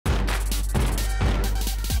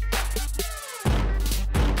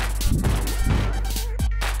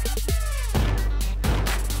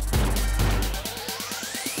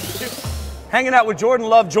Hanging out with Jordan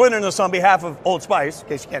Love, joining us on behalf of Old Spice. In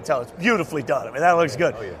case you can't tell, it's beautifully done. I mean, that looks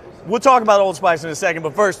good. Oh, yeah. We'll talk about Old Spice in a second,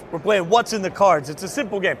 but first, we're playing What's in the Cards. It's a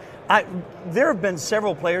simple game. There have been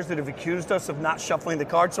several players that have accused us of not shuffling the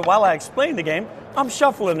cards, so while I explain the game, I'm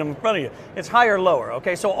shuffling them in front of you. It's higher or lower,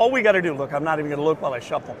 okay? So all we got to do, look, I'm not even going to look while I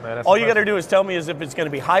shuffle. Man, all you got to do is tell me is if it's going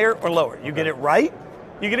to be higher or lower. You get it right,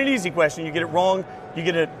 you get an easy question. You get it wrong, you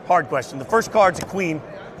get a hard question. The first card's a queen.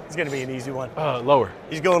 It's going to be an easy one. Lower.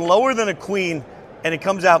 He's going lower than a queen, and it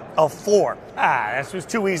comes out a 4. That was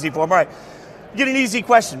too easy for him. All right. You get an easy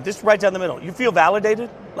question. This is right down the middle. You feel validated?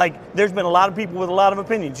 Like, there's been a lot of people with a lot of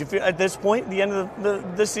opinions. You feel at this point, the end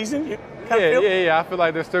of this season, you kind of feel? Yeah. I feel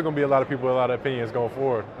like there's still going to be a lot of people with a lot of opinions going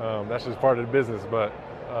forward. That's just part of the business. But,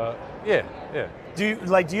 yeah. Do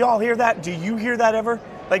you all hear that? Do you hear that ever?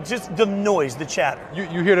 Like, just the noise, the chatter.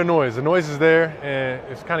 You hear the noise. The noise is there, and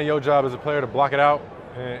it's kind of your job as a player to block it out.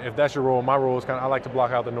 And if that's your role, my role is I like to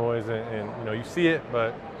block out the noise, and you see it,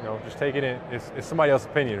 but just take it in. It's somebody else's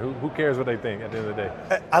opinion. Who cares what they think at the end of the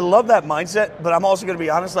day? I love that mindset, but I'm also going to be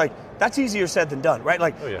honest. Like, that's easier said than done, right?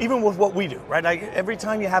 Like, even with what we do, right? Like, every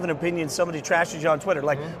time you have an opinion, somebody trashes you on Twitter.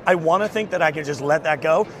 Like, I want to think that I can just let that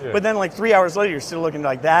go, but then like 3 hours later, you're still looking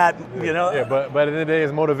like that. Yeah, but at the end of the day,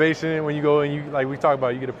 it's motivation. When you go and you, like we talk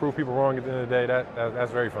about, you get to prove people wrong at the end of the day.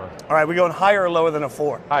 That's very fun. All right, we going higher or lower than a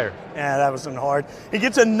 4? Higher. Yeah, that wasn't hard. He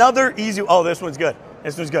gets another easy. Oh, this one's good.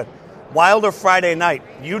 Wilder Friday night,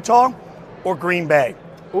 Utah or Green Bay?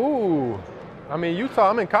 Ooh. I mean, Utah,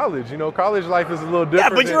 I'm in college. College life is a little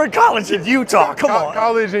different. Yeah, but you're in college in Utah. Come on.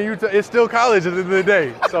 College in Utah, it's still college at the end of the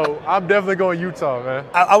day. So I'm definitely going Utah, man.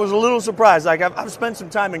 I was a little surprised. Like, I've spent some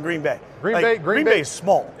time in Green Bay. Green Bay is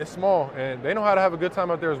small. It's small, and they know how to have a good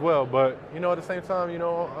time out there as well. But, at the same time,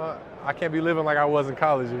 I can't be living like I was in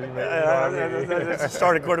college. That's the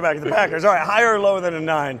starting quarterback of the Packers. All right, higher or lower than a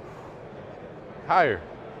 9? Higher.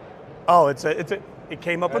 Oh, it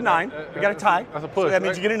came up a 9. We got a tie. That's a push. So that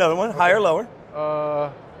means you get another one. Okay. Higher or lower?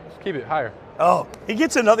 Let's keep it higher. Oh, he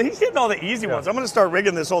gets another. He's getting all the easy ones. I'm going to start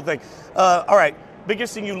rigging this whole thing. All right.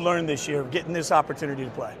 Biggest thing you learned this year, getting this opportunity to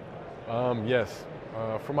play? Yes.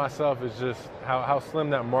 For myself, it's just how slim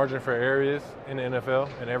that margin for error is in the NFL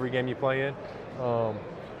and every game you play in.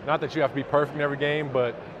 Not that you have to be perfect in every game,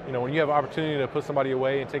 but when you have an opportunity to put somebody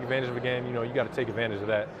away and take advantage of a game, you got to take advantage of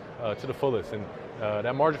that to the fullest. And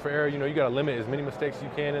that margin for error, you got to limit as many mistakes as you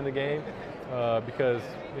can in the game because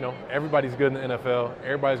everybody's good in the NFL.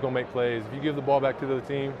 Everybody's going to make plays. If you give the ball back to the other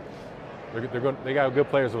team, they got good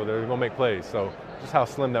players over there. They're going to make plays. So just how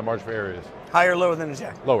slim that margin for error is. Higher or lower than a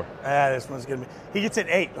Jack? Lower. This one's going to be. He gets an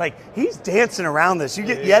 8. Like, he's dancing around this. You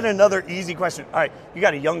get yet another easy question. All right, you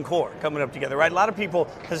got a young core coming up together, right? A lot of people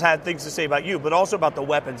has had things to say about you, but also about the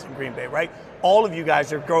weapons in Green Bay, right? All of you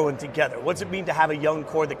guys are growing together. What's it mean to have a young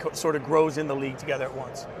core that sort of grows in the league together at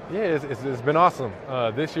once? Yeah, it's been awesome.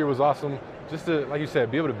 This year was awesome. Just to, like you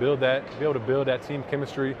said, be able to build that team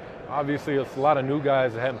chemistry. Obviously, it's a lot of new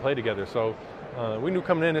guys that hadn't played together, so we knew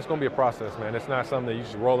coming in it's going to be a process, man. It's not something that you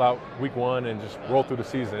just roll out week 1 and just roll through the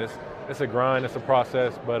season. It's a grind, it's a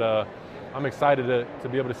process, but I'm excited to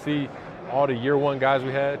be able to see all the year 1 guys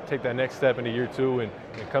we had take that next step into year 2 and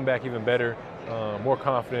come back even better, more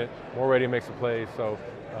confident, more ready to make some plays. So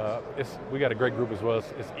we got a great group as well.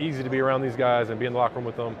 It's easy to be around these guys and be in the locker room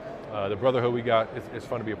with them. The brotherhood we got, it's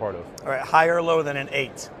fun to be a part of. All right, higher or lower than an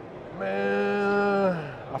 8?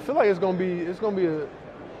 Man, I feel like it's gonna be a.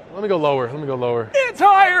 Let me go lower. It's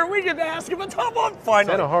higher. We can ask him a top one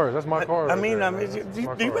finally. It's hard. That's my card.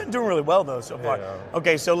 You've been doing really well though so far. Yeah.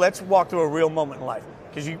 Okay, so let's walk through a real moment in life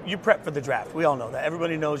because you prep for the draft. We all know that.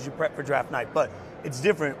 Everybody knows you prep for draft night, but it's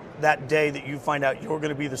different that day that you find out you're going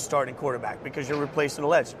to be the starting quarterback because you're replacing a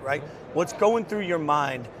legend, right? What's going through your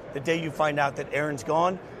mind the day you find out that Aaron's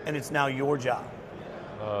gone and it's now your job?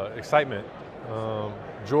 Excitement,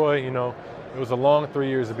 joy. It was a long 3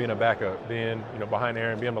 years of being a backup, being behind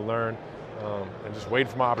Aaron, being able to learn, and just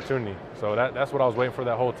waiting for my opportunity. So that's what I was waiting for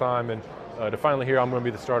that whole time, and to finally hear I'm going to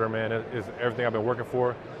be the starter, man, is everything I've been working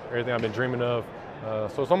for, everything I've been dreaming of.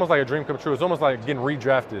 So it's almost like a dream come true. It's almost like getting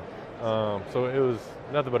redrafted. So it was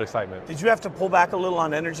nothing but excitement. Did you have to pull back a little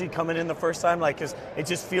on energy coming in the first time? Like, 'cause it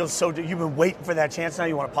just feels so. You've been waiting for that chance. Now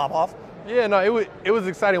you want to pop off. Yeah, no, it was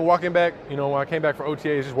exciting walking back. When I came back for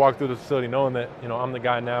OTAs, just walking through the facility, knowing that I'm the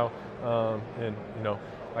guy now. And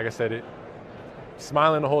like I said,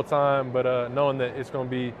 smiling the whole time, but knowing that it's going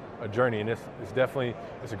to be a journey, and it's definitely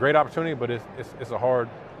a great opportunity, but it's a hard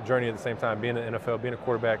journey at the same time. Being in the NFL, being a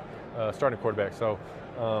quarterback, starting quarterback. So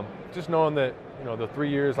just knowing that, the 3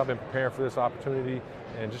 years I've been preparing for this opportunity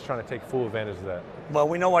and just trying to take full advantage of that. Well,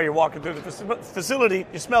 we know while you're walking through the facility,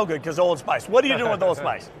 you smell good because Old Spice. What are you doing with Old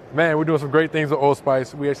Spice? Man, we're doing some great things with Old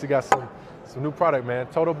Spice. We actually got some new product, man.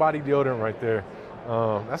 Total body deodorant right there.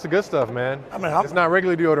 That's the good stuff, man. It's not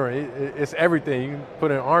regular deodorant. It's everything. You can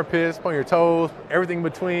put in armpits, put on your toes, everything in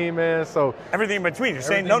between, man. So everything in between. You're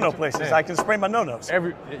saying no-no places. Man. I can spray my no-nos.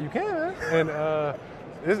 You can, man. And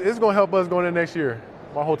it's going to help us going into next year.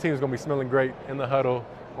 My whole team is going to be smelling great in the huddle,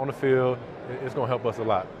 on the field. It's going to help us a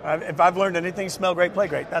lot. If I've learned anything, smell great, play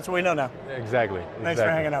great. That's what we know now. Exactly. Thanks for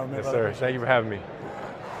hanging out with me. Yes, sir. Thank you for having me.